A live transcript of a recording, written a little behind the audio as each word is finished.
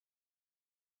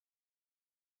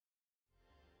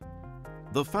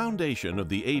The foundation of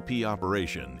the AP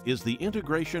operation is the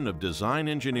integration of design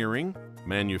engineering,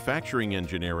 manufacturing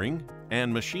engineering,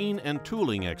 and machine and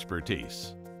tooling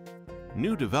expertise.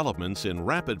 New developments in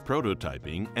rapid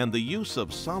prototyping and the use of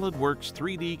SolidWorks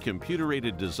 3D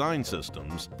computer-aided design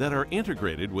systems that are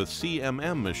integrated with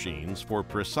CMM machines for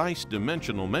precise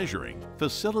dimensional measuring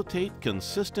facilitate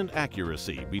consistent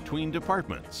accuracy between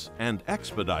departments and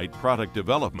expedite product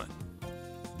development.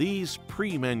 These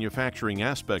pre-manufacturing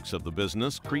aspects of the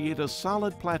business create a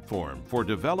solid platform for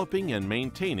developing and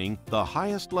maintaining the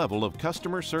highest level of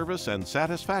customer service and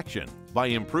satisfaction by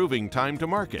improving time to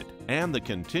market and the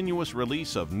continuous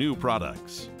release of new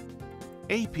products.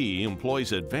 AP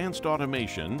employs advanced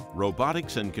automation,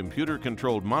 robotics and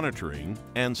computer-controlled monitoring,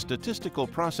 and statistical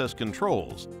process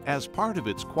controls as part of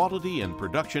its quality and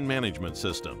production management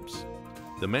systems.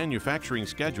 The manufacturing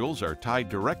schedules are tied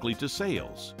directly to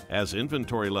sales. As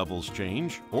inventory levels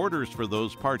change, orders for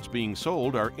those parts being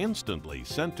sold are instantly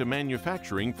sent to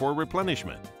manufacturing for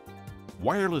replenishment.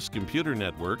 Wireless computer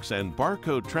networks and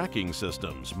barcode tracking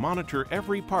systems monitor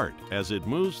every part as it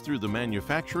moves through the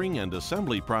manufacturing and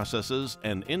assembly processes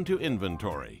and into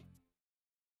inventory.